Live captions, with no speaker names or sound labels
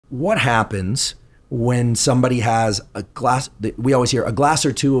what happens when somebody has a glass, we always hear a glass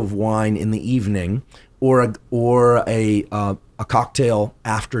or two of wine in the evening, or a cocktail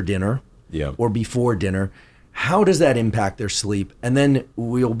after dinner, or before dinner. How does that impact their sleep? And then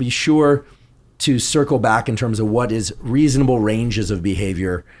we'll be sure to circle back in terms of what is reasonable ranges of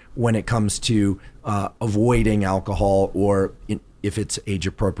behavior when it comes to avoiding alcohol, or if it's age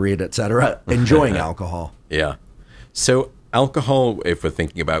appropriate, et cetera, enjoying alcohol. Yeah. So alcohol, if we're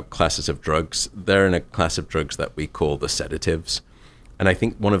thinking about classes of drugs, they're in a class of drugs that we call the sedatives. And I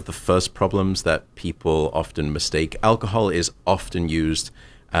think one of the first problems that people often mistake, alcohol is often used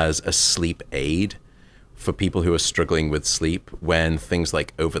as a sleep aid for people who are struggling with sleep when things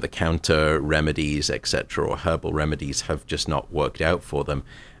like over-the-counter remedies, etc., or herbal remedies have just not worked out for them.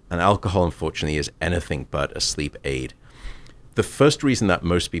 And alcohol, unfortunately, is anything but a sleep aid. The first reason that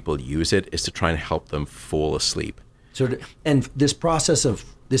most people use it is to try and help them fall asleep. So, and this process of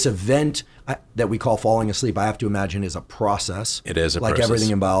this event that we call falling asleep, I have to imagine is a process. It is a like process.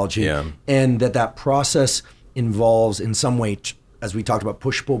 Everything in biology. Yeah. And that process involves in some way, as we talked about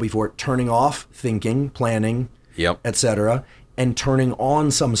push-pull before, turning off thinking, planning, et cetera, and turning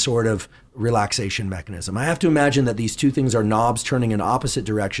on some sort of relaxation mechanism. I have to imagine that these two things are knobs turning in opposite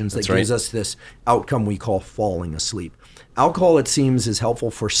directions that gives us this outcome we call falling asleep. Alcohol, it seems, is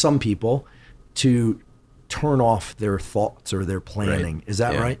helpful for some people to turn off their thoughts or their planning. Right. Is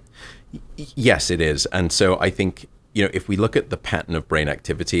that right? Yes, it is. And so I think, if we look at the pattern of brain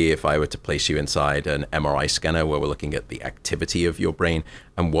activity, if I were to place you inside an MRI scanner where we're looking at the activity of your brain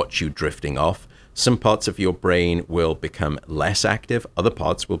and watch you drifting off, some parts of your brain will become less active, other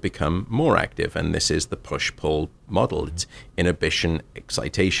parts will become more active. And this is the push-pull model. It's inhibition,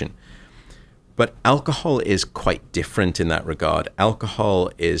 excitation. But alcohol is quite different in that regard.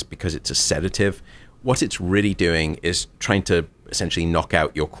 Alcohol is, because it's a sedative, what it's really doing is trying to essentially knock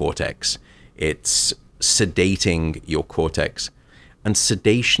out your cortex. It's sedating your cortex. And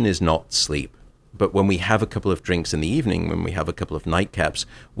sedation is not sleep. But when we have a couple of drinks in the evening, when we have a couple of nightcaps,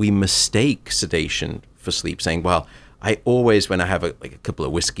 we mistake sedation for sleep, saying, well, I always, when I have a couple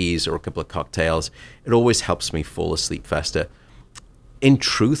of whiskeys or a couple of cocktails, it always helps me fall asleep faster. In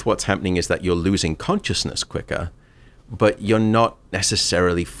truth, what's happening is that you're losing consciousness quicker, but you're not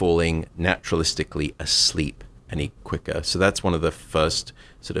necessarily falling naturalistically asleep any quicker. So that's one of the first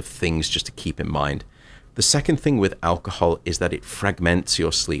sort of things just to keep in mind. The second thing with alcohol is that it fragments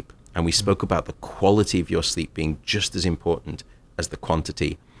your sleep. And we spoke about the quality of your sleep being just as important as the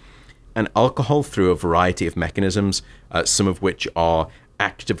quantity. And alcohol, through a variety of mechanisms, some of which are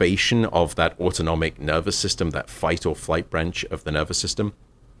activation of that autonomic nervous system, that fight or flight branch of the nervous system,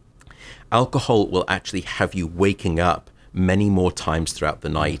 alcohol will actually have you waking up many more times throughout the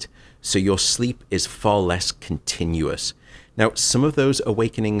night. So your sleep is far less continuous. Now, some of those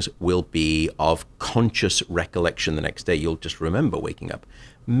awakenings will be of conscious recollection the next day. You'll just remember waking up.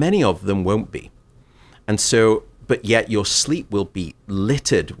 Many of them won't be. And so, but yet your sleep will be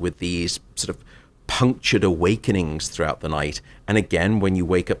littered with these sort of punctured awakenings throughout the night. And again, when you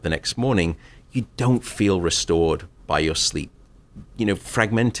wake up the next morning, you don't feel restored by your sleep.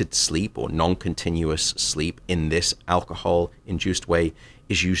 Fragmented sleep or non-continuous sleep in this alcohol-induced way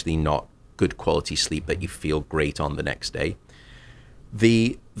is usually not good quality sleep that you feel great on the next day.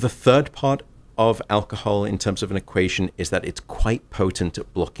 The third part of alcohol in terms of an equation is that it's quite potent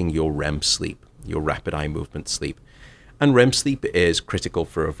at blocking your REM sleep, your rapid eye movement sleep. And REM sleep is critical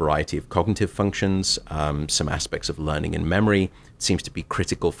for a variety of cognitive functions, some aspects of learning and memory. It seems to be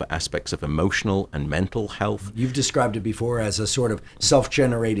critical for aspects of emotional and mental health. You've described it before as a sort of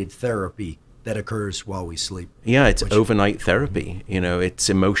self-generated therapy that occurs while we sleep. Yeah, it's overnight therapy. It's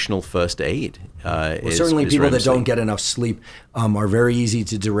emotional first aid. Certainly people that don't get enough sleep are very easy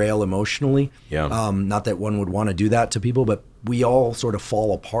to derail emotionally. Yeah. Not that one would want to do that to people, but we all sort of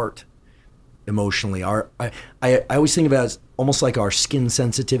fall apart emotionally. I always think about it as almost like our skin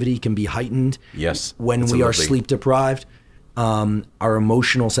sensitivity can be heightened. Yes, when we are sleep deprived. Our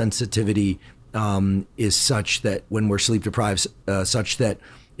emotional sensitivity is such that when we're sleep deprived, such that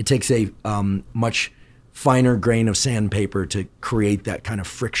it takes a much finer grain of sandpaper to create that kind of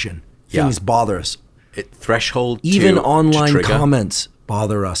friction. Things bother us. Threshold even to online trigger. Comments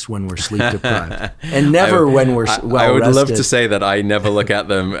bother us when we're sleep deprived, and never when we're well I would rested. love to say that I never look at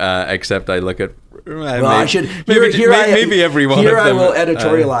them, except I look at. I should. Maybe every one of them. Here I will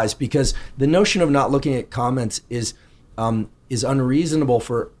editorialize because the notion of not looking at comments is unreasonable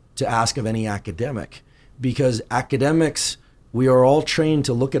to ask of any academic, because academics, we are all trained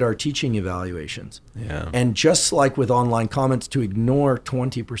to look at our teaching evaluations. Yeah. And just like with online comments, to ignore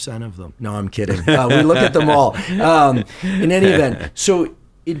 20% of them. No, I'm kidding. We look at them all. In any event, so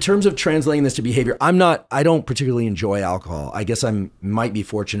in terms of translating this to behavior, I don't particularly enjoy alcohol. I guess I might be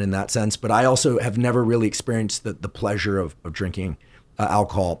fortunate in that sense, but I also have never really experienced the pleasure of drinking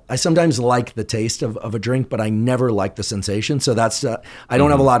alcohol. I sometimes like the taste of a drink, but I never like the sensation. So that's, I don't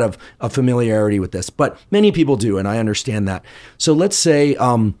have a lot of familiarity with this, but many people do, and I understand that. So let's say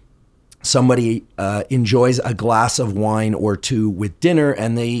somebody enjoys a glass of wine or two with dinner,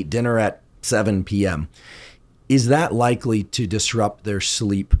 and they eat dinner at 7 p.m. Is that likely to disrupt their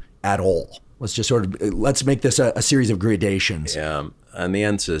sleep at all? Let's make this a series of gradations. Yeah, and the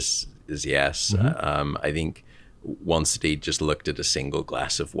answer is yes. I think one study just looked at a single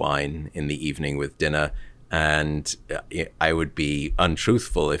glass of wine in the evening with dinner, and I would be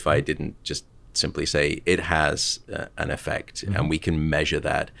untruthful if I didn't just simply say it has an effect, and we can measure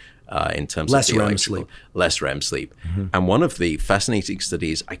that in terms less of REM sleep. Less REM sleep. And one of the fascinating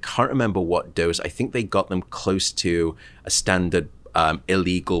studies, I can't remember what dose, I think they got them close to a standard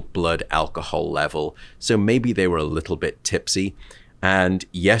illegal blood alcohol level. So maybe they were a little bit tipsy. And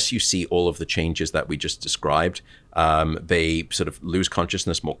yes, you see all of the changes that we just described. They sort of lose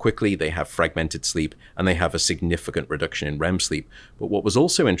consciousness more quickly, they have fragmented sleep, and they have a significant reduction in REM sleep. But what was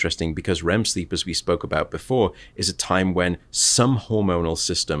also interesting, because REM sleep, as we spoke about before, is a time when some hormonal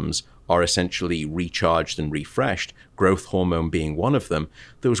systems are essentially recharged and refreshed, growth hormone being one of them,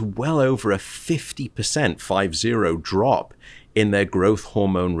 there was well over a 50% drop in their growth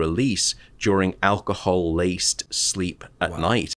hormone release during alcohol-laced sleep at night.